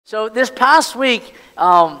So this past week,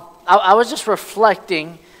 I was just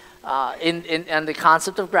reflecting in the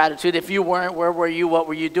concept of gratitude. If you weren't, where were you? What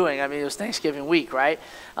were you doing? I mean, it was Thanksgiving week, right?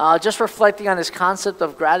 Just reflecting on this concept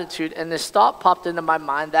of gratitude, and this thought popped into my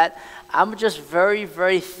mind that I'm just very,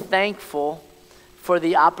 very thankful for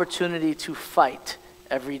the opportunity to fight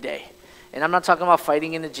every day. And I'm not talking about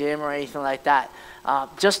fighting in the gym or anything like that.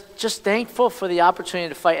 Just thankful for the opportunity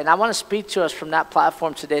to fight. And I want to speak to us from that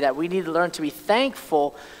platform today that we need to learn to be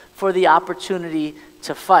thankful for the opportunity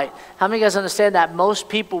to fight. How many of you guys understand that most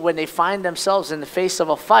people, when they find themselves in the face of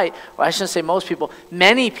a fight, or I shouldn't say most people,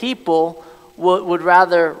 many people would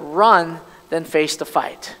rather run than face the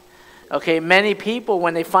fight. Okay, many people,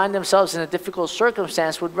 when they find themselves in a difficult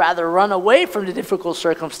circumstance, would rather run away from the difficult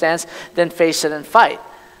circumstance than face it and fight.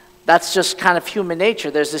 That's just kind of human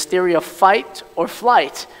nature. There's this theory of fight or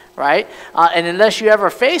flight, right? And unless you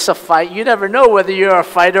ever face a fight, you never know whether you're a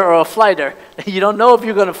fighter or a flighter. You don't know if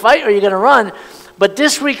you're going to fight or you're going to run. But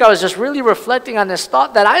this week I was just really reflecting on this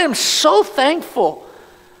thought that I am so thankful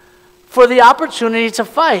for the opportunity to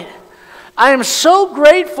fight. I am so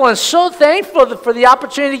grateful and so thankful for the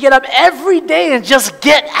opportunity to get up every day and just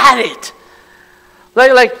get at it.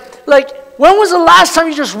 Like, when was the last time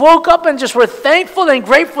you just woke up and just were thankful and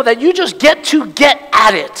grateful that you just get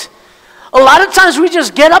at it? A lot of times we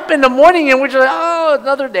just get up in the morning and we're just like, oh,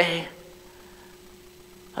 another day.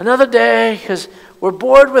 Another day, because we're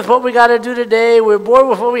bored with what we got to do today. We're bored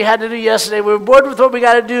with what we had to do yesterday. We're bored with what we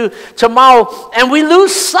got to do tomorrow. And we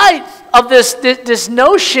lose sight of this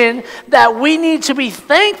notion that we need to be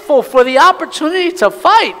thankful for the opportunity to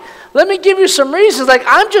fight. Let me give you some reasons. Like,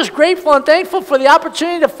 I'm just grateful and thankful for the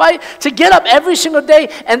opportunity to fight, to get up every single day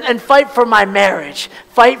and fight for my marriage,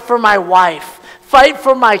 fight for my wife, fight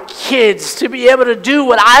for my kids, to be able to do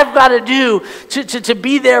what I've got to do to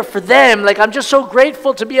be there for them. Like, I'm just so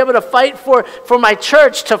grateful to be able to fight for my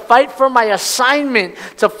church, to fight for my assignment,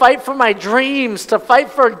 to fight for my dreams, to fight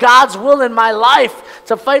for God's will in my life,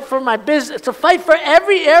 to fight for my business, to fight for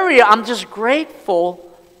every area. I'm just grateful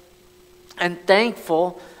and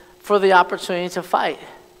thankful for the opportunity to fight.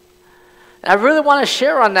 And I really want to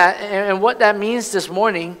share on that and what that means this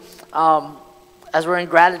morning. As we're in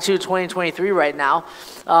Gratitude 2023 right now,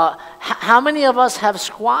 how many of us have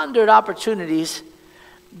squandered opportunities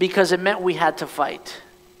because it meant we had to fight?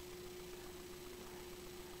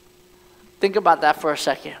 Think about that for a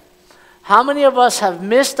second. How many of us have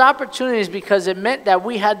missed opportunities because it meant that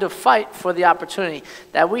we had to fight for the opportunity,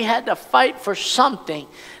 that we had to fight for something?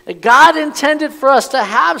 That God intended for us to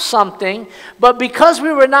have something, but because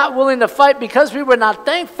we were not willing to fight, because we were not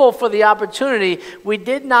thankful for the opportunity, we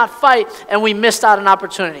did not fight and we missed out on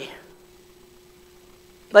opportunity.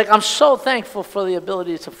 Like, I'm so thankful for the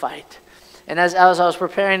ability to fight. And as I was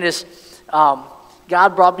preparing this,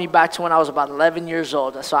 God brought me back to when I was about 11 years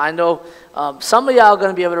old. So I know some of y'all are going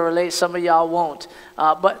to be able to relate, some of y'all won't.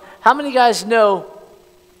 But how many guys know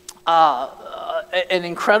an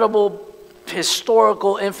incredible,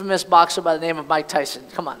 historical, infamous boxer by the name of Mike Tyson?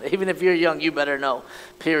 Come on, even if you're young, you better know,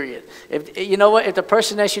 period. If you know what, if the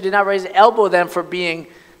person next to you did not raise the elbow them for being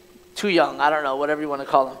too young, I don't know, whatever you want to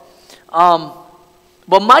call them.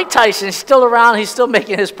 But Mike Tyson is still around. He's still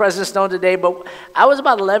making his presence known today. But I was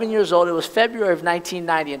about 11 years old. It was February of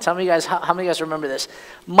 1990. And tell me, guys, how many of you guys remember this?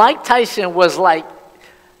 Mike Tyson was like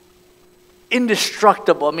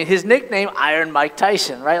indestructible. I mean, his nickname, Iron Mike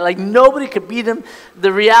Tyson, right? Like, nobody could beat him.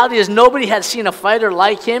 The reality is nobody had seen a fighter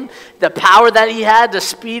like him. The power that he had, the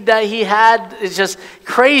speed that he had, is just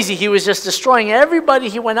crazy. He was just destroying everybody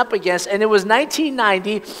he went up against. And it was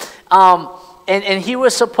 1990, and he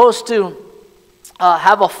was supposed to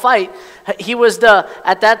have a fight. He was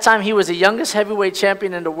at that time, he was the youngest heavyweight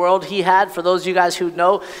champion in the world. He had, for those of you guys who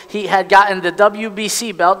know, he had gotten the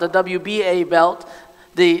WBC belt, the WBA belt,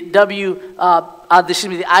 the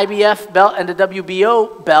IBF belt and the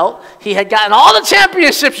WBO belt. He had gotten all the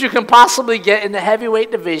championships you can possibly get in the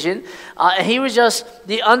heavyweight division, and he was just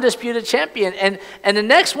the undisputed champion. And the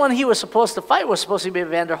next one he was supposed to fight was supposed to be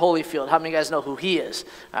Evander Holyfield. How many of you guys know who he is?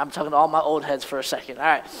 I'm talking to all my old heads for a second. All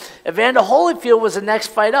right, Evander Holyfield was the next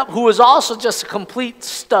fight up, who was also just a complete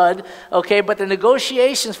stud. Okay, but the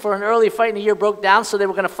negotiations for an early fight in the year broke down, so they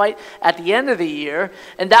were going to fight at the end of the year,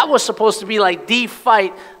 and that was supposed to be like the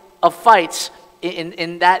fight of fights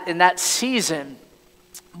in that season.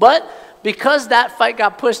 But because that fight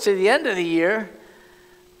got pushed to the end of the year,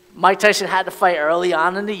 Mike Tyson had to fight early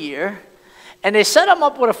on in the year, and they set him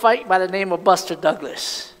up with a fight by the name of Buster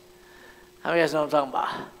Douglas. How many of you guys know what I'm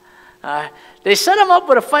talking about? They set him up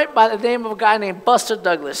with a fight by the name of a guy named Buster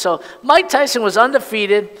Douglas. So Mike Tyson was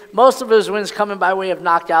undefeated, most of his wins coming by way of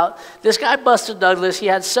knockout. This guy, Buster Douglas, he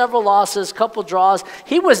had several losses, couple draws.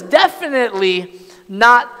 He was definitely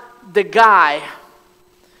not the guy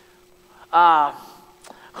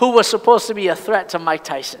who was supposed to be a threat to Mike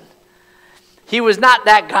Tyson. He was not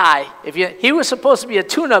that guy. He was supposed to be a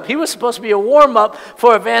tune-up. He was supposed to be a warm-up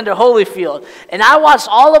for Evander Holyfield. And I watched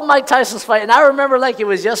all of Mike Tyson's fight, and I remember like it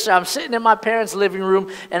was yesterday. I'm sitting in my parents' living room,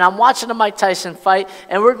 and I'm watching the Mike Tyson fight,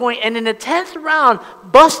 and and in the 10th round,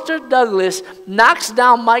 Buster Douglas knocks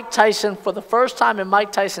down Mike Tyson for the first time in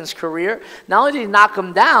Mike Tyson's career. Not only did he knock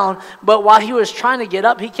him down, but while he was trying to get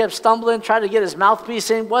up, he kept stumbling, trying to get his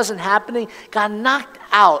mouthpiece in. Wasn't happening. Got knocked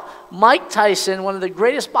out. Mike Tyson, one of the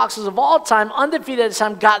greatest boxers of all time, undefeated at the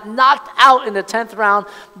time, got knocked out in the 10th round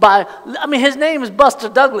by, his name is Buster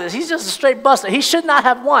Douglas. He's just a straight buster. He should not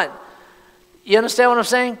have won. You understand what I'm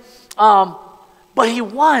saying? But he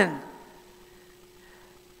won.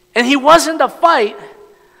 And he wasn't the fight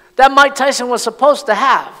that Mike Tyson was supposed to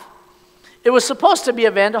have. It was supposed to be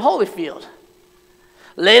Evander Holyfield.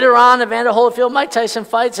 Later on, Evander Holyfield, Mike Tyson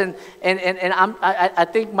fights, and I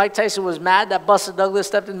think Mike Tyson was mad that Buster Douglas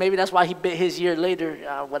stepped in. Maybe that's why he bit his ear later.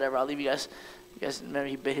 Whatever, I'll leave you guys. You guys remember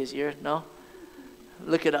he bit his ear? No?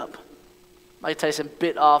 Look it up. Mike Tyson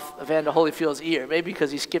bit off Evander Holyfield's ear. Maybe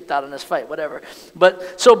because he skipped out on this fight, whatever.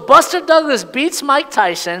 But so Buster Douglas beats Mike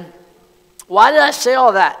Tyson. Why did I say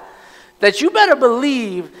all that? That you better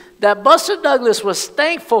believe that Buster Douglas was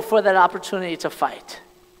thankful for that opportunity to fight,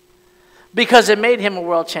 because it made him a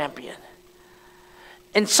world champion.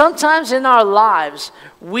 And sometimes in our lives,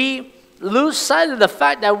 we lose sight of the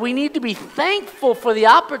fact that we need to be thankful for the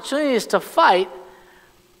opportunities to fight,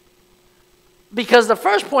 because the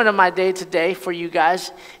first point of my day today for you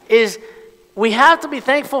guys is we have to be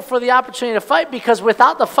thankful for the opportunity to fight, because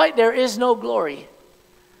without the fight, there is no glory.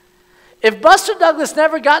 If Buster Douglas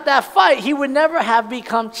never got that fight, he would never have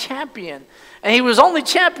become champion. And he was only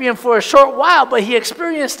champion for a short while, but he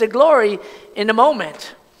experienced the glory in the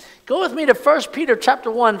moment. Go with me to 1 Peter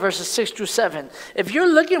chapter 1, verses 6 through 7. If you're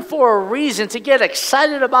looking for a reason to get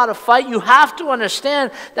excited about a fight, you have to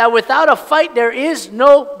understand that without a fight, there is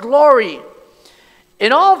no glory.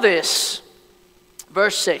 In all this,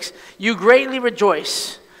 verse 6, you greatly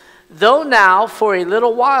rejoice, though now for a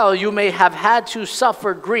little while you may have had to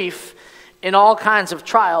suffer grief in all kinds of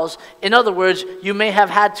trials. In other words, you may have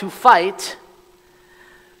had to fight.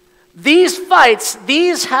 These fights,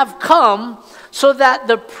 these have come so that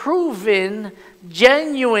the proven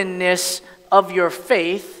genuineness of your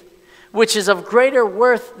faith, which is of greater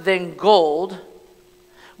worth than gold,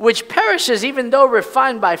 which perishes even though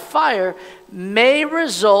refined by fire, may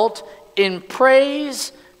result in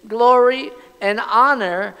praise, glory, and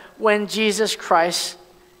honor when Jesus Christ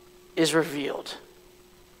is revealed.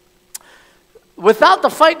 Without the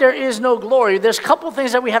fight, there is no glory. There's a couple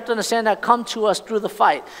things that we have to understand that come to us through the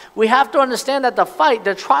fight. We have to understand that the fight,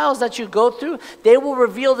 the trials that you go through, they will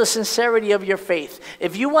reveal the sincerity of your faith.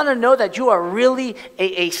 If you want to know that you are really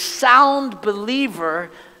a sound believer,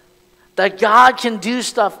 that God can do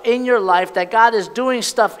stuff in your life, that God is doing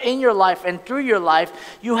stuff in your life and through your life,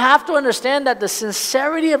 you have to understand that the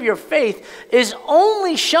sincerity of your faith is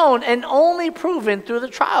only shown and only proven through the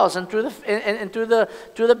trials and through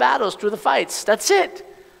the battles, through the fights. That's it.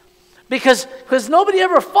 Because nobody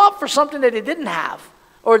ever fought for something that they didn't have,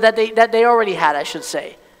 or that they already had, I should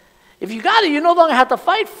say. If you got it, you no longer have to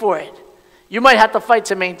fight for it. You might have to fight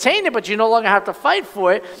to maintain it, but you no longer have to fight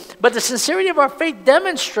for it. But the sincerity of our faith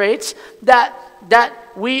demonstrates that the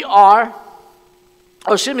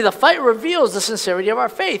fight reveals the sincerity of our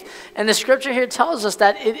faith. And the scripture here tells us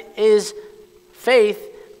that faith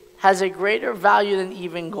has a greater value than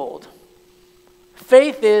even gold.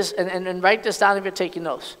 Faith is, and write this down if you're taking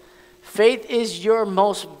notes, faith is your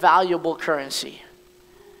most valuable currency.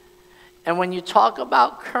 And when you talk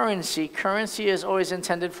about currency, currency is always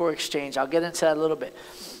intended for exchange. I'll get into that a little bit.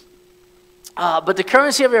 But the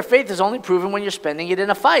currency of your faith is only proven when you're spending it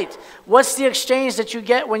in a fight. What's the exchange that you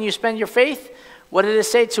get when you spend your faith? What did it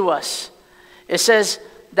say to us? It says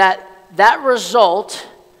that result,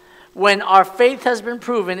 when our faith has been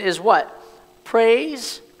proven, is what?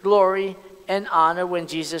 Praise, glory, and honor when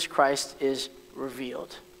Jesus Christ is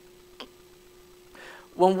revealed.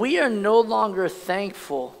 When we are no longer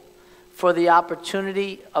thankful for the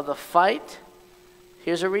opportunity of the fight,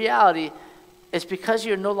 here's a reality. It's because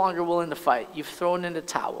you're no longer willing to fight. You've thrown in the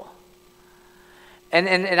towel. And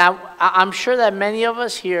I'm sure that many of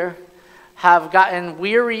us here have gotten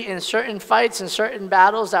weary in certain fights and certain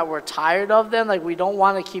battles, that we're tired of them, like we don't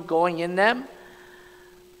want to keep going in them.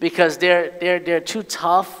 because they're too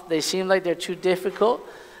tough. They seem like they're too difficult.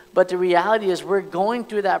 But the reality is we're going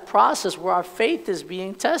through that process where our faith is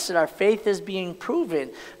being tested. Our faith is being proven.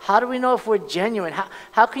 How do we know if we're genuine?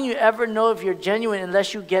 How can you ever know if you're genuine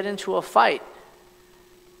unless you get into a fight?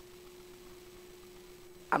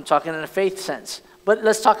 I'm talking in a faith sense. But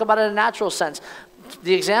let's talk about it in a natural sense.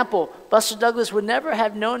 The example, Buster Douglas would never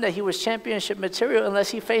have known that he was championship material unless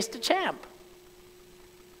he faced the champ.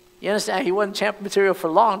 You understand? He wasn't champ material for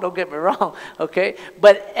long, don't get me wrong, okay?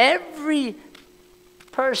 But every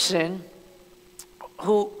person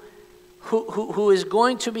who is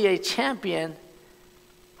going to be a champion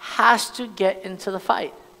has to get into the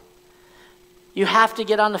fight. You have to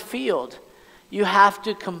get on the field. You have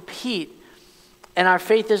to compete. And our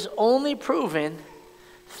faith is only proven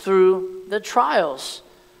through the trials.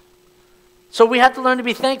 So we have to learn to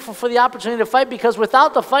be thankful for the opportunity to fight, because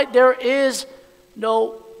without the fight there is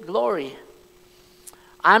no glory.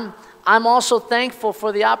 I'm also thankful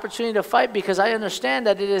for the opportunity to fight because I understand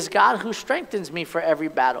that it is God who strengthens me for every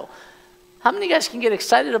battle. How many of you guys can get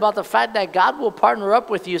excited about the fact that God will partner up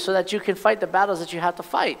with you so that you can fight the battles that you have to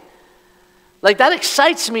fight? Like, that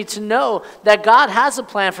excites me to know that God has a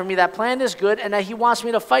plan for me. That plan is good, and that he wants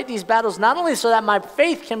me to fight these battles not only so that my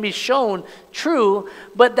faith can be shown true,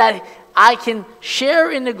 but that I can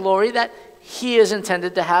share in the glory that he is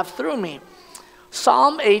intended to have through me.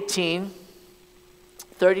 Psalm 18,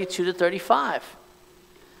 32 to 35.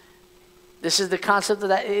 This is the concept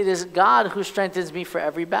that it is God who strengthens me for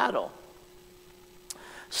every battle.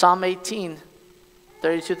 Psalm 18,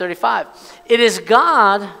 32, 35. It is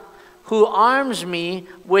God who arms me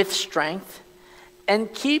with strength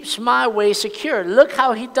and keeps my way secure. Look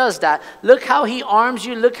how he does that. Look how he arms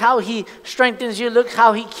you. Look how he strengthens you. Look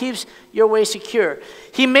how he keeps your way secure.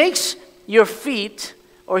 He makes your feet,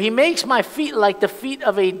 or he makes my feet like the feet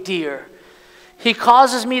of a deer. He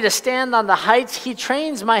causes me to stand on the heights. He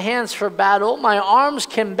trains my hands for battle. My arms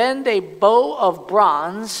can bend a bow of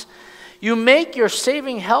bronze. You make your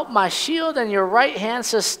saving help my shield, and your right hand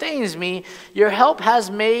sustains me. Your help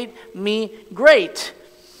has made me great.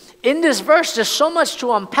 In this verse, there's so much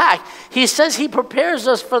to unpack. He says he prepares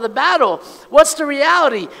us for the battle. What's the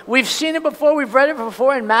reality? We've seen it before. We've read it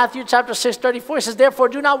before in Matthew chapter 6, 34. He says, therefore,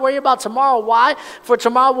 do not worry about tomorrow. Why? For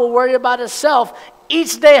tomorrow will worry about itself.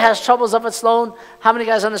 Each day has troubles of its own. How many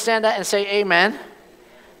guys understand that and say amen?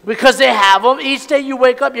 Because they have them. Each day you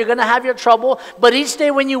wake up, you're going to have your trouble. But each day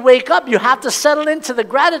when you wake up, you have to settle into the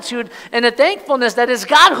gratitude and the thankfulness that it's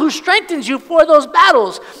God who strengthens you for those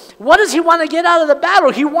battles. What does he want to get out of the battle?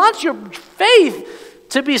 He wants your faith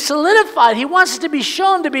to be solidified. He wants it to be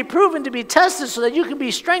shown, to be proven, to be tested so that you can be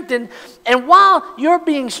strengthened. And while you're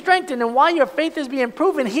being strengthened and while your faith is being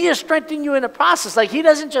proven, he is strengthening you in the process. Like, he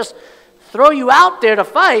doesn't just throw you out there to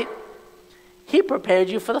fight. He prepared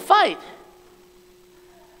you for the fight.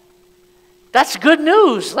 That's good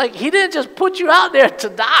news. Like, he didn't just put you out there to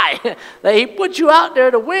die. Like, he put you out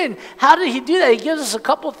there to win. How did he do that? He gives us a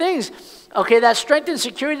couple things. Okay, that strength and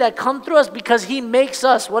security that come through us because he makes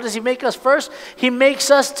us. What does he make us first? He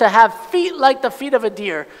makes us to have feet like the feet of a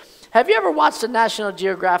deer. Have you ever watched a National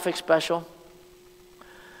Geographic special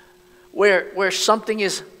where something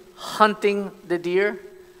is hunting the deer,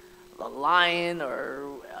 a lion or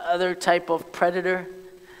other type of predator?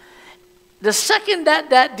 The second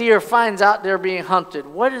that deer finds out they're being hunted,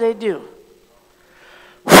 what do?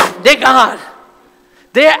 They're gone.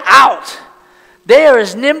 They're out. They are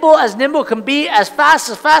as nimble can be, as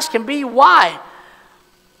fast can be. Why?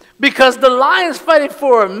 Because the lion's fighting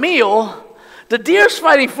for a meal, the deer's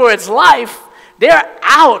fighting for its life. They're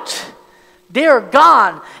out. They're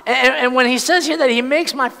gone. And when he says here that he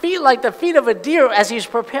makes my feet like the feet of a deer as he's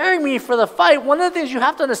preparing me for the fight, one of the things you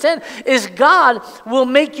have to understand is God will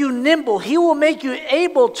make you nimble. He will make you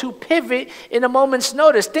able to pivot in a moment's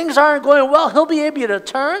notice. Things aren't going well. He'll be able to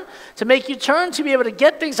turn, to make you turn, to be able to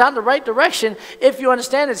get things on the right direction if you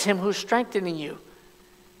understand it's him who's strengthening you.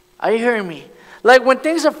 Are you hearing me? Like, when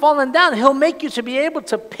things are falling down, he'll make you to be able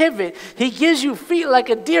to pivot. He gives you feet like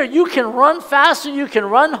a deer. You can run faster. You can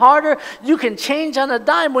run harder. You can change on a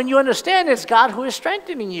dime when you understand it's God who is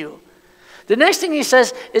strengthening you. The next thing he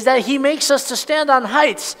says is that he makes us to stand on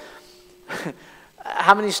heights.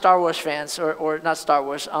 How many Star Wars fans, or not Star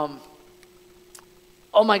Wars, oh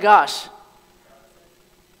my gosh.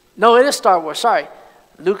 No, it is Star Wars, sorry.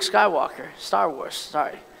 Luke Skywalker, Star Wars,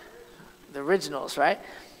 sorry. The originals, right?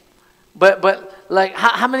 But like,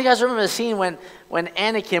 how many of you guys remember the scene when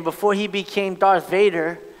Anakin, before he became Darth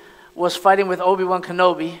Vader, was fighting with Obi-Wan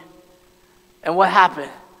Kenobi? And what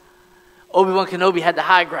happened? Obi-Wan Kenobi had the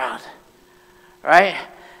high ground, right?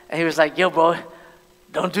 And he was like, yo, bro,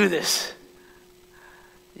 don't do this.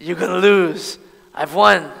 You're going to lose. I've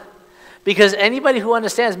won. Because anybody who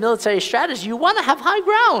understands military strategy, you want to have high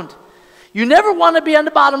ground. You never want to be on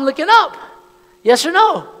the bottom looking up. Yes or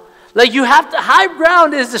no? Like you have to, high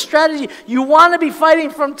ground is the strategy. You want to be fighting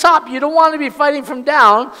from top. You don't want to be fighting from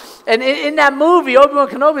down. And in that movie, Obi-Wan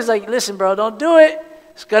Kenobi's like, listen, bro, don't do it.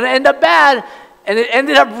 It's going to end up bad. And it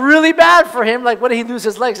ended up really bad for him. Like, what did he lose?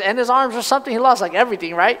 His legs and his arms or something? He lost like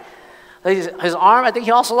everything, right? Like his arm, I think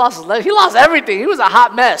he also lost his leg. He lost everything. He was a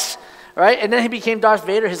hot mess, right? And then he became Darth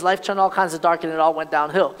Vader. His life turned all kinds of dark and it all went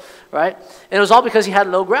downhill, right? And it was all because he had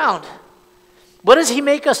low ground. What does he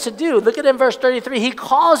make us to do? Look at it in verse 33. He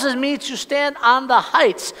causes me to stand on the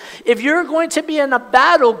heights. If you're going to be in a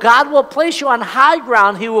battle, God will place you on high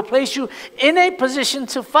ground. He will place you in a position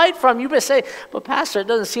to fight from. You may say, but Pastor, it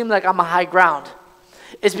doesn't seem like I'm a high ground.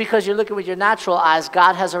 It's because you're looking with your natural eyes.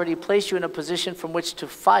 God has already placed you in a position from which to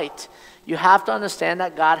fight. You have to understand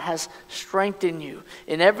that God has strengthened you.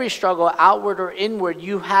 In every struggle, outward or inward,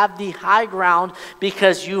 you have the high ground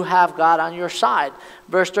because you have God on your side.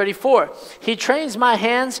 Verse 34, he trains my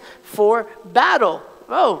hands for battle.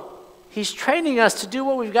 Oh, he's training us to do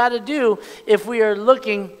what we've got to do if we are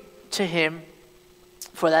looking to him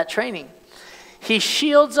for that training. He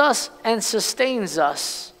shields us and sustains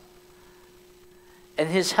us, and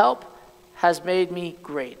his help has made me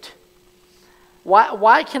great.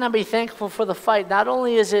 Why can I be thankful for the fight? Not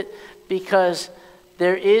only is it because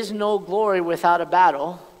there is no glory without a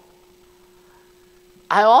battle,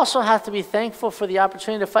 I also have to be thankful for the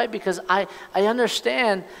opportunity to fight because I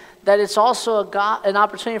understand that it's also an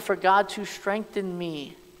opportunity for God to strengthen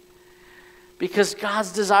me. Because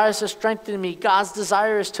God's desire is to strengthen me. God's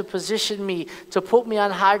desire is to position me, to put me on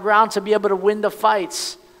high ground, to be able to win the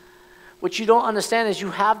fights. What you don't understand is you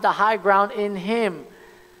have the high ground in him.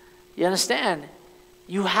 You understand?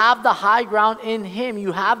 You have the high ground in him.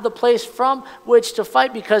 You have the place from which to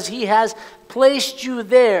fight because he has placed you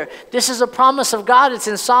there. This is a promise of God. It's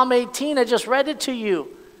in Psalm 18. I just read it to you.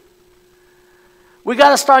 We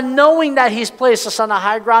got to start knowing that he's placed us on the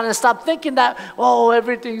high ground and stop thinking that, oh,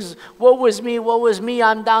 everything's, woe was me,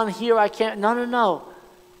 I'm down here, I can't. No.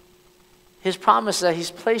 His promise is that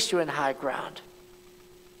he's placed you in high ground.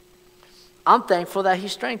 I'm thankful that he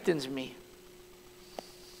strengthens me.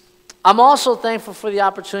 I'm also thankful for the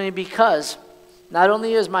opportunity because not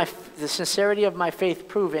only is the sincerity of my faith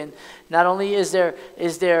proven, not only is there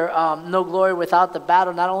no glory without the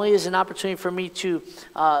battle, not only is it an opportunity for me to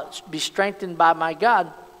be strengthened by my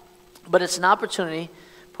God, but it's an opportunity,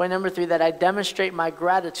 point number 3, that I demonstrate my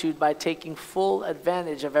gratitude by taking full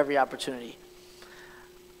advantage of every opportunity.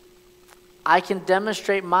 I can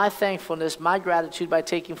demonstrate my thankfulness, my gratitude by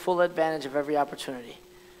taking full advantage of every opportunity.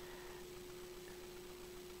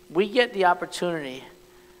 We get the opportunity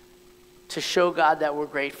to show God that we're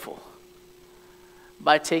grateful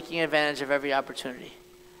by taking advantage of every opportunity.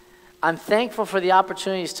 I'm thankful for the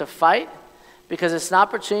opportunities to fight because it's an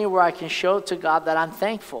opportunity where I can show to God that I'm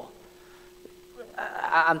thankful.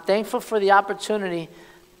 I'm thankful for the opportunity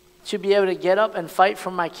to be able to get up and fight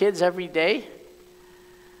for my kids every day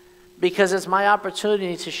because it's my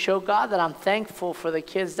opportunity to show God that I'm thankful for the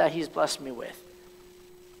kids that he's blessed me with.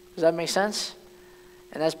 Does that make sense?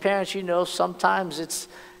 And as parents, you know, sometimes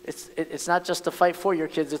it's not just the fight for your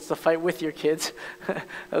kids, it's the fight with your kids,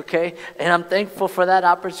 okay? And I'm thankful for that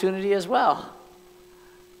opportunity as well.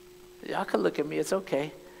 Y'all can look at me, it's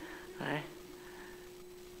okay, all right?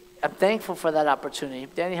 I'm thankful for that opportunity.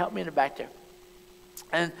 Danny, help me in the back there.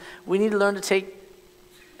 And we need to learn to take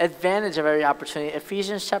advantage of every opportunity.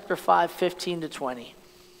 Ephesians chapter 5, 15 to 20.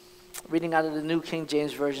 Reading out of the New King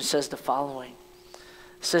James Version says the following.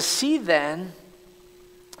 It says, see then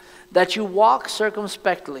that you walk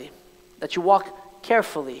circumspectly, that you walk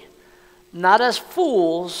carefully, not as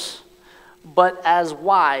fools, but as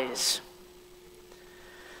wise,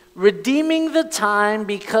 redeeming the time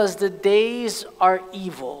because the days are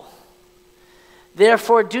evil.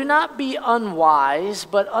 Therefore, do not be unwise,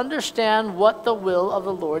 but understand what the will of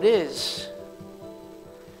the Lord is.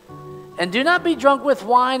 And do not be drunk with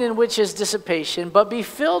wine, in which is dissipation, but be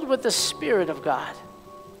filled with the Spirit of God,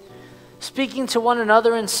 speaking to one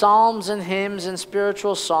another in psalms and hymns and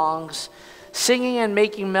spiritual songs, singing and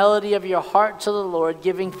making melody of your heart to the Lord,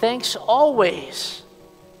 giving thanks always.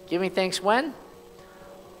 Giving thanks when?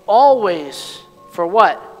 Always. For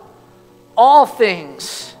what? All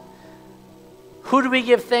things. Who do we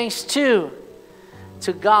give thanks to?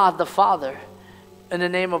 To God the Father, in the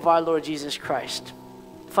name of our Lord Jesus Christ.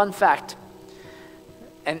 Fun fact.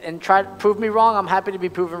 And try to prove me wrong. I'm happy to be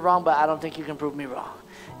proven wrong, but I don't think you can prove me wrong.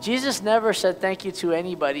 Jesus never said thank you to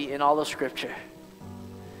anybody in all of Scripture.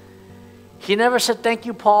 He never said, thank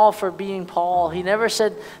you, Paul, for being Paul. He never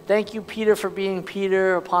said, thank you, Peter, for being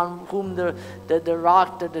Peter, upon whom the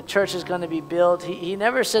rock, the church is going to be built. He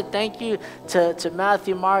never said thank you to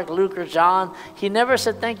Matthew, Mark, Luke, or John. He never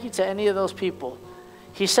said thank you to any of those people.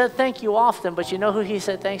 He said thank you often, but you know who he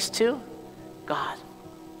said thanks to? God.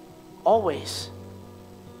 Always.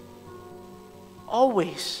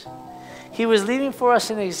 Always. He was leaving for us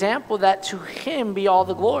an example that to him be all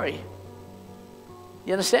the glory.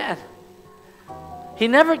 You understand? He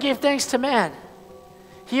never gave thanks to man.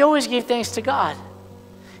 He always gave thanks to God.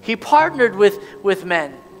 He partnered with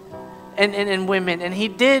men and women, and he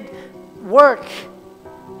did work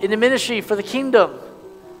in the ministry for the kingdom.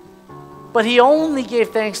 But he only gave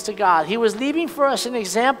thanks to God. He was leaving for us an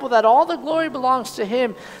example that all the glory belongs to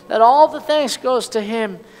him, that all the thanks goes to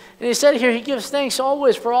him. And he said here, he gives thanks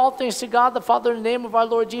always for all things to God the Father in the name of our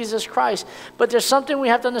Lord Jesus Christ. But there's something we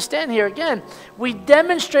have to understand here. Again, we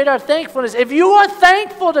demonstrate our thankfulness. If you are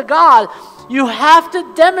thankful to God, you have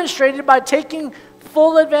to demonstrate it by taking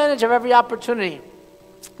full advantage of every opportunity.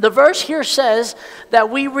 The verse here says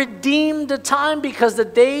that we redeem the time because the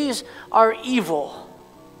days are evil.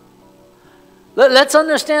 Let's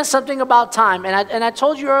understand something about time. And I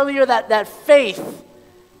told you earlier that faith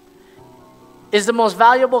is the most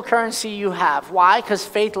valuable currency you have. Why? Because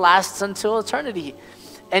faith lasts until eternity.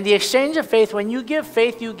 And the exchange of faith, when you give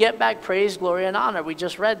faith, you get back praise, glory, and honor. We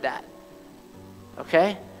just read that.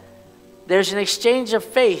 Okay? There's an exchange of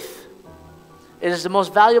faith. It is the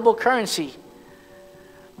most valuable currency.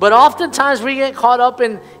 But oftentimes we get caught up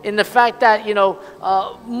in the fact that,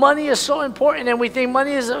 money is so important, and we think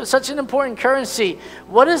money is such an important currency.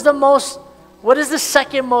 What is the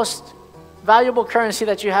second most valuable currency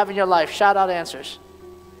that you have in your life? Shout out answers.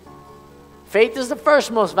 Faith is the first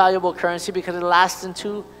most valuable currency because it lasts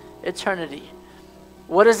into eternity.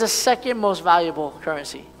 What is the second most valuable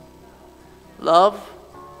currency? Love.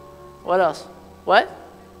 What else? What?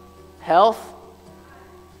 Health.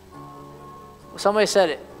 Somebody said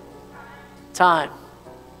it. Time.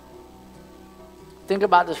 Think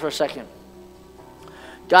about this for a second.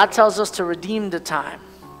 God tells us to redeem the time.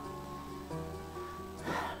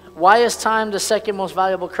 Why is time the second most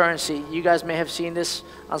valuable currency? You guys may have seen this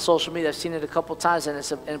on social media. I've seen it a couple times, and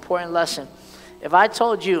it's an important lesson. If I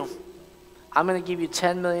told you, I'm going to give you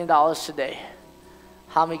 $10 million today,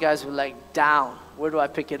 how many guys would be like, down? Where do I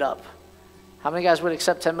pick it up? How many guys would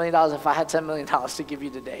accept $10 million if I had $10 million to give you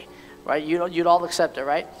today? Right? You'd all accept it,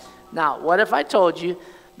 right? Now, what if I told you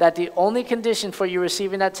that the only condition for you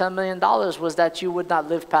receiving that $10 million was that you would not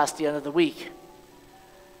live past the end of the week?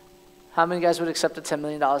 How many guys would accept the $10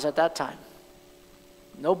 million at that time?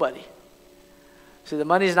 Nobody. See, the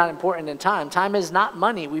money is not important in time. Time is not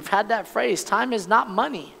money. We've had that phrase, time is not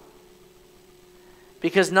money.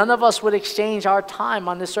 Because none of us would exchange our time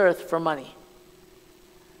on this earth for money.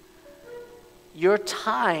 Your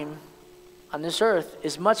time on this earth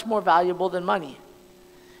is much more valuable than money.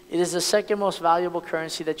 It is the second most valuable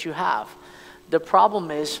currency that you have. The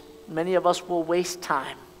problem is, many of us will waste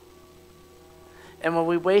time. And when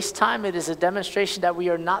we waste time, it is a demonstration that we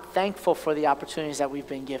are not thankful for the opportunities that we've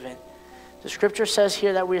been given. The scripture says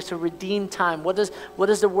here that we are to redeem time. What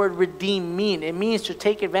does the word redeem mean? It means to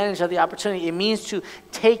take advantage of the opportunity. It means to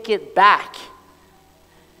take it back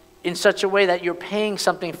in such a way that you're paying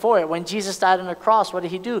something for it. When Jesus died on the cross, what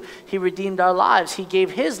did he do? He redeemed our lives. He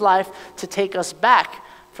gave his life to take us back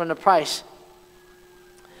from the price.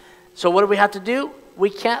 So what do we have to do? We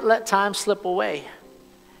can't let time slip away.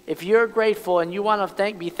 If you're grateful and you want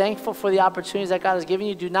to be thankful for the opportunities that God has given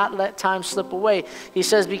you, do not let time slip away. He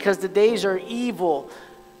says, because the days are evil.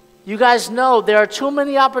 You guys know there are too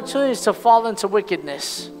many opportunities to fall into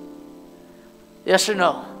wickedness. Yes or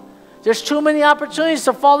no? There's too many opportunities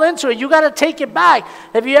to fall into it. You got to take it back.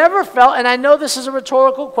 Have you ever felt, and I know this is a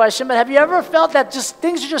rhetorical question, but have you ever felt that just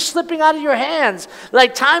things are just slipping out of your hands?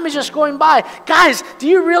 Like time is just going by. Guys, do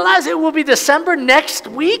you realize it will be December next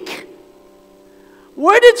week?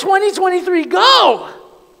 Where did 2023 go?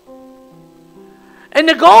 And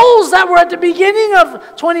the goals that were at the beginning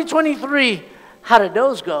of 2023, how did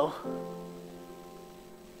those go?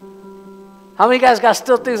 How many guys got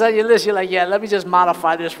still things on your list? You're like, yeah, let me just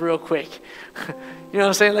modify this real quick. You know what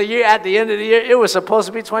I'm saying? Like, you're at the end of the year, it was supposed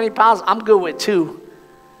to be 20 pounds. I'm good with 2.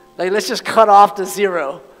 Like, let's just cut off the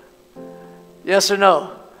 0. Yes or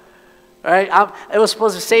no? Right? It was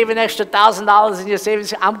supposed to save an extra $1,000 in your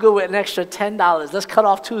savings. I'm good with an extra $10. Let's cut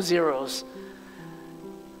off 2 zeros.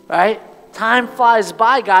 Right? Time flies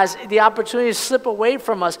by, guys. The opportunities slip away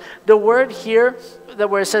from us. The word here,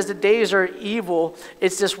 where it says the days are evil,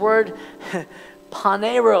 it's this word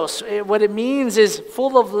paneros. What it means is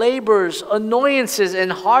full of labors, annoyances,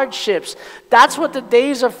 and hardships. That's what the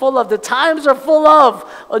days are full of. The times are full of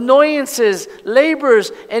annoyances,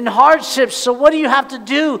 labors, and hardships. So what do you have to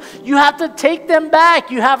do? You have to take them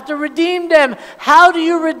back. You have to redeem them. How do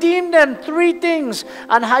you redeem them? 3 things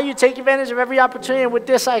on how you take advantage of every opportunity. And with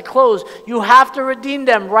this I close. You have to redeem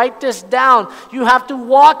them. Write this down. You have to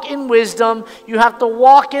walk in wisdom. You have to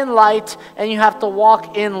walk in light. And you have to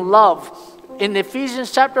walk in love. In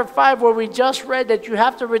Ephesians chapter 5, where we just read that you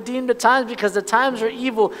have to redeem the times because the times are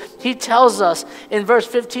evil, he tells us in verse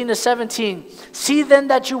 15 to 17, see then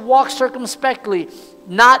that you walk circumspectly,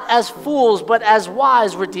 not as fools, but as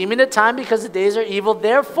wise, redeeming the time because the days are evil.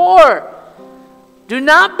 Therefore, do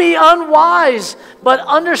not be unwise, but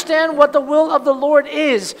understand what the will of the Lord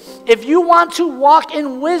is. If you want to walk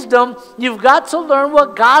in wisdom, you've got to learn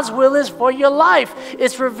what God's will is for your life.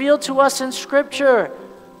 It's revealed to us in Scripture.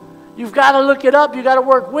 You've got to look it up. You've got to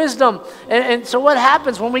work wisdom. And so what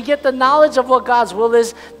happens when we get the knowledge of what God's will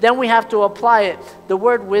is, then we have to apply it. The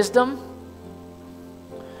word wisdom,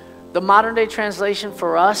 the modern day translation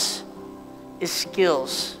for us is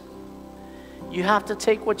skills. You have to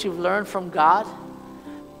take what you've learned from God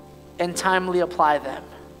and timely apply them.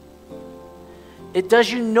 It does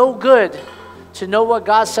you no good to know what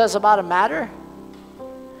God says about a matter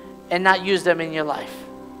and not use them in your life.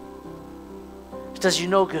 It does you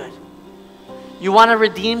no good. You want to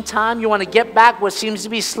redeem time? You want to get back what seems to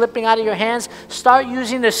be slipping out of your hands? Start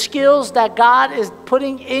using the skills that God is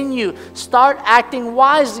putting in you. Start acting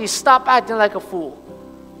wisely. Stop acting like a fool.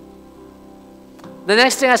 The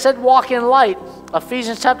next thing I said, walk in light.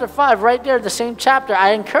 Ephesians chapter 5, right there, the same chapter.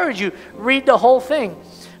 I encourage you, read the whole thing.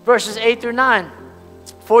 Verses 8 through 9.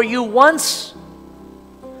 For you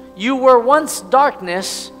were once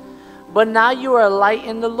darkness, but now you are light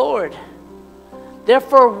in the Lord.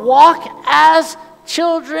 Therefore, walk as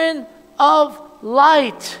children of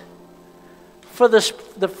light. For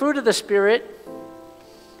the fruit of the Spirit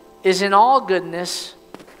is in all goodness,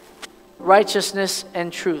 righteousness,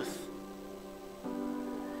 and truth.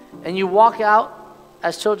 And you walk out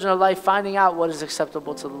as children of light, finding out what is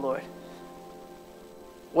acceptable to the Lord.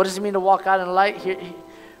 What does it mean to walk out in light? Here,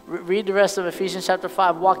 read the rest of Ephesians chapter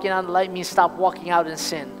 5. Walking out in light means stop walking out in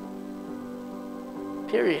sin.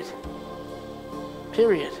 Period.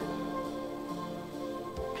 Period.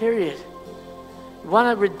 Period. You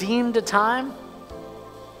want to redeem the time?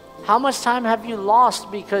 How much time have you lost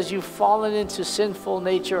because you've fallen into sinful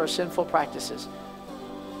nature or sinful practices?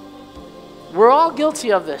 We're all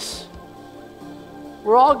guilty of this.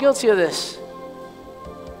 We're all guilty of this.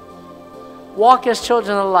 Walk as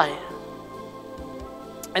children of light.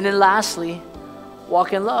 And then lastly,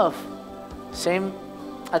 walk in love. Same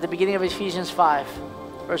at the beginning of Ephesians 5,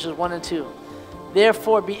 verses 1 and 2.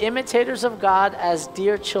 Therefore, be imitators of God as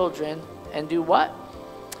dear children, and do what?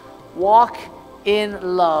 Walk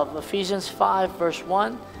in love. Ephesians 5, verse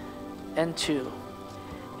 1 and 2.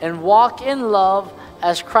 And walk in love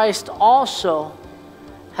as Christ also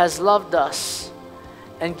has loved us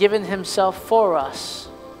and given himself for us,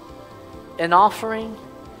 an offering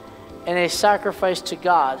and a sacrifice to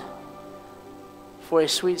God for a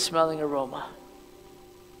sweet-smelling aroma.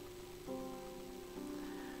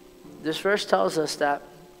 This verse tells us that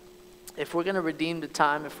if we're going to redeem the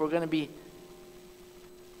time, if we're going to be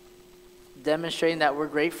demonstrating that we're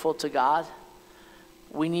grateful to God,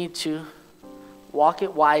 we need to walk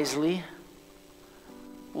it wisely,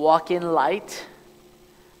 walk in light,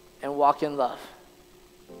 and walk in love.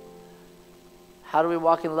 How do we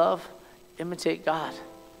walk in love? Imitate God.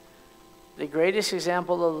 The greatest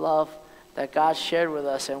example of love that God shared with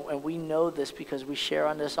us, and we know this because we share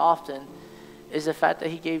on this often, is the fact that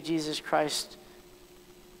he gave Jesus Christ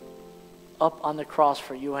up on the cross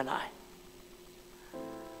for you and I.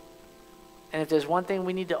 And if there's one thing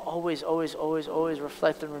we need to always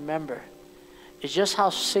reflect and remember, is just how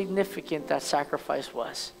significant that sacrifice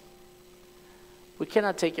was. We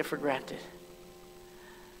cannot take it for granted.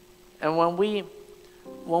 And when we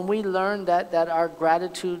learn that our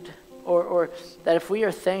gratitude, or that if we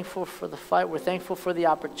are thankful for the fight, we're thankful for the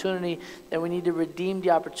opportunity, then we need to redeem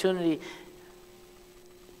the opportunity,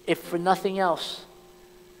 if for nothing else,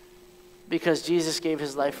 because Jesus gave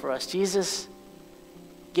his life for us. Jesus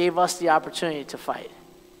gave us the opportunity to fight.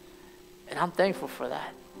 And I'm thankful for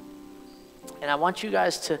that. And I want you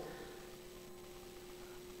guys to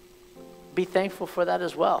be thankful for that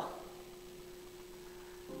as well.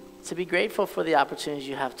 To be grateful for the opportunities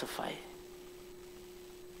you have to fight.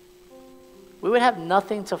 We would have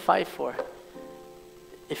nothing to fight for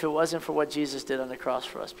if it wasn't for what Jesus did on the cross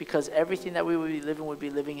for us, because everything that we would be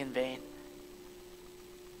living in vain.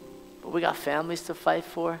 But But we got families to fight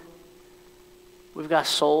for. We've got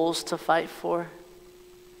souls to fight for.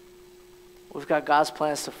 We've got God's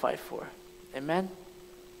plans to fight for. Amen?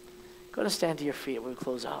 Go to stand to your feet when we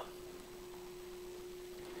close out.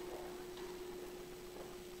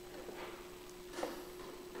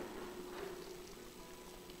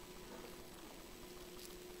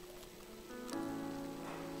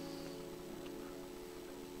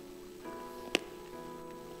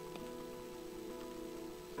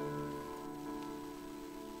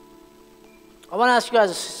 I want to ask you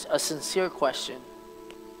guys a sincere question.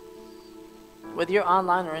 Whether you're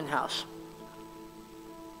online or in-house.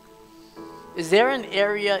 Is there an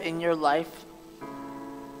area in your life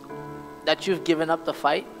that you've given up the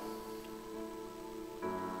fight?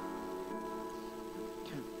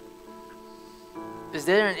 Is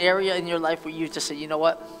there an area in your life where you just say, you know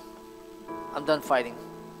what? I'm done fighting.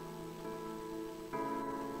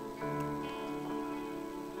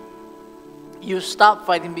 You've stopped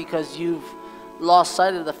fighting because you've lost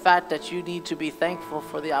sight of the fact that you need to be thankful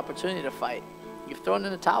for the opportunity to fight. You've thrown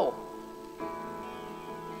in the towel.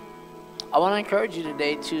 I want to encourage you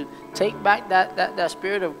today to take back that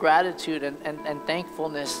spirit of gratitude and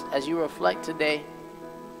thankfulness as you reflect today,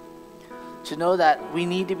 to know that we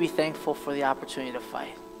need to be thankful for the opportunity to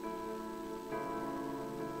fight.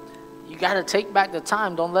 You got to take back the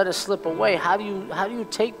time. Don't let it slip away. How do you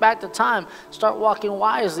take back the time? Start walking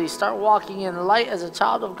wisely. Start walking in light as a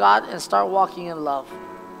child of God, and start walking in love.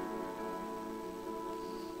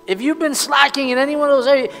 If you've been slacking in any one of those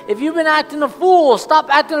areas, if you've been acting a fool, stop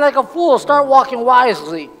acting like a fool. Start walking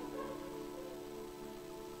wisely.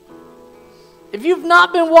 If you've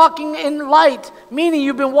not been walking in light, meaning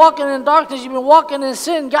you've been walking in darkness, you've been walking in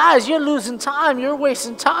sin, guys, you're losing time. You're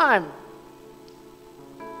wasting time.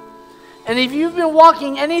 And if you've been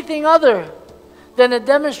walking anything other than a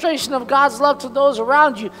demonstration of God's love to those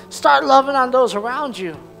around you, start loving on those around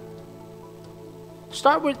you.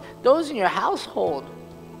 Start with those in your household.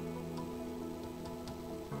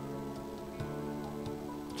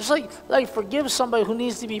 Just like forgive somebody who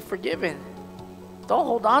needs to be forgiven. Don't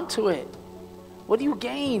hold on to it. What do you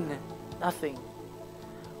gain? Nothing.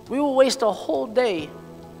 We will waste a whole day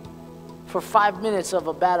for 5 minutes of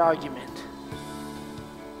a bad argument.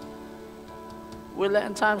 We're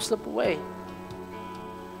letting time slip away.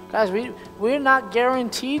 Guys, we're not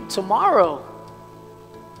guaranteed tomorrow.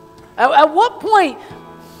 At what point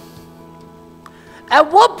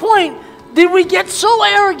did we get so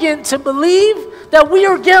arrogant to believe that we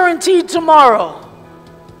are guaranteed tomorrow?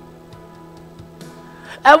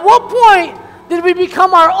 At what point did we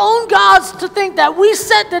become our own gods to think that we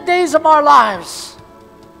set the days of our lives?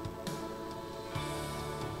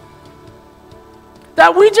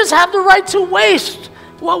 That we just have the right to waste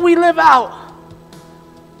what we live out.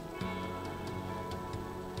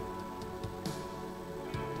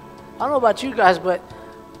 I don't know about you guys, but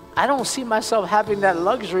I don't see myself having that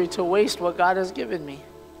luxury to waste what God has given me.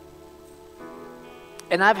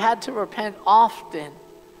 And I've had to repent often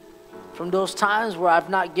from those times where I've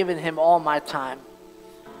not given Him all my time.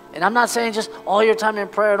 And I'm not saying just all your time in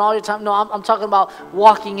prayer and all your time. No, I'm talking about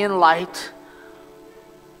walking in light.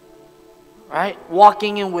 Right?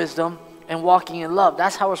 Walking in wisdom and walking in love.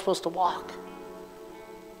 That's how we're supposed to walk.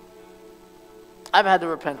 I've had to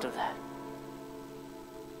repent of that.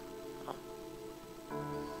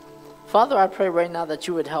 Father, I pray right now that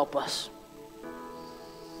you would help us.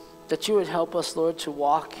 That you would help us, Lord, to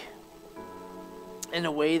walk in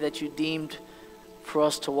a way that you deemed for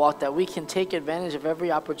us to walk. That we can take advantage of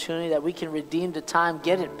every opportunity. That we can redeem the time,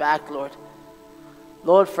 get it back, Lord.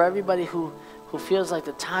 Lord, for everybody who feels like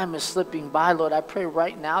the time is slipping by, Lord, I pray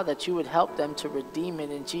right now that you would help them to redeem it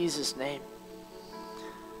in Jesus' name.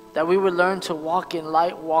 That we would learn to walk in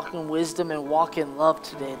light, walk in wisdom, and walk in love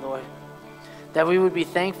today, Lord. That we would be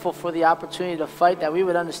thankful for the opportunity to fight. That we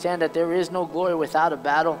would understand that there is no glory without a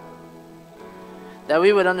battle. That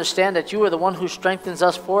we would understand that you are the one who strengthens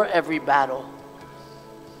us for every battle.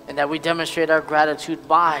 And that we demonstrate our gratitude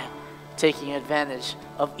by taking advantage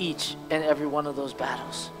of each and every one of those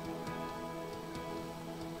battles.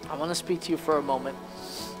 I want to speak to you for a moment.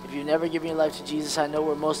 If you've never given your life to Jesus, I know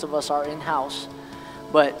where most of us are in-house.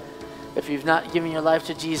 But if you've not given your life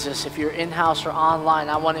to Jesus, if you're in-house or online,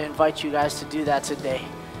 I want to invite you guys to do that today.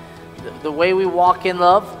 The way we walk in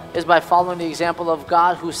love is by following the example of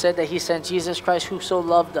God, who said that He sent Jesus Christ, who so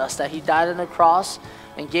loved us, that He died on the cross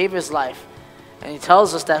and gave His life. And He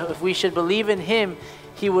tells us that if we should believe in Him,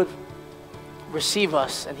 He would receive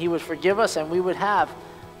us and He would forgive us and we would have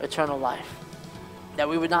eternal life. That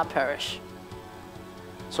we would not perish.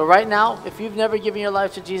 So right now, if you've never given your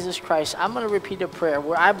life to Jesus Christ, I'm going to repeat a prayer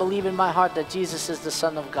where I believe in my heart that Jesus is the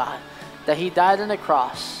Son of God, that he died on the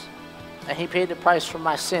cross and he paid the price for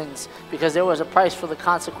my sins, because there was a price for the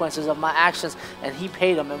consequences of my actions, and he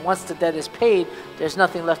paid them. And once the debt is paid, there's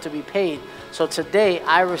nothing left to be paid. So today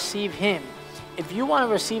I receive him. If you want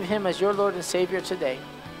to receive him as your Lord and Savior today,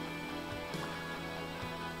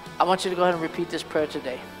 I want you to go ahead and repeat this prayer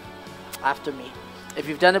today after me. If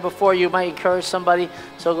you've done it before, you might encourage somebody,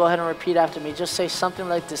 so go ahead and repeat after me. Just say something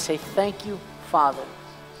like this. Say, thank you, Father,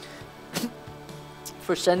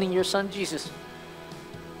 for sending your son Jesus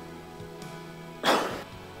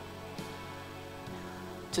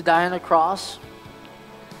to die on a cross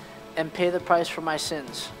and pay the price for my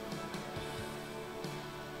sins.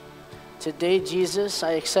 Today, Jesus,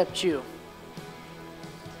 I accept you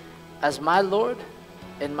as my Lord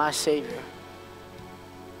and my Savior.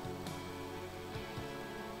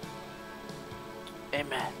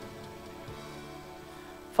 Amen.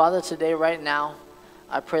 Father, today, right now,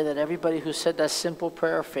 I pray that everybody who said that simple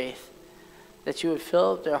prayer of faith, that you would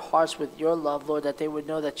fill their hearts with your love, Lord, that they would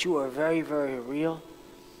know that you are very, very real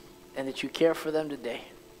and that you care for them today.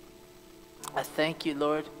 I thank you,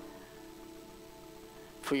 Lord,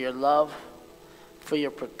 for your love, for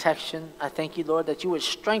your protection. I thank you, Lord, that you would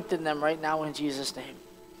strengthen them right now in Jesus' name.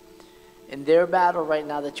 In their battle right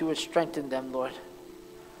now, that you would strengthen them, Lord,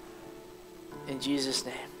 in Jesus'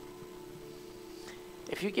 name.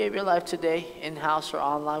 If you gave your life today, in-house or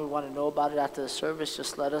online, we want to know about it after the service.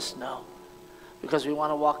 Just let us know, because we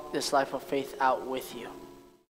want to walk this life of faith out with you.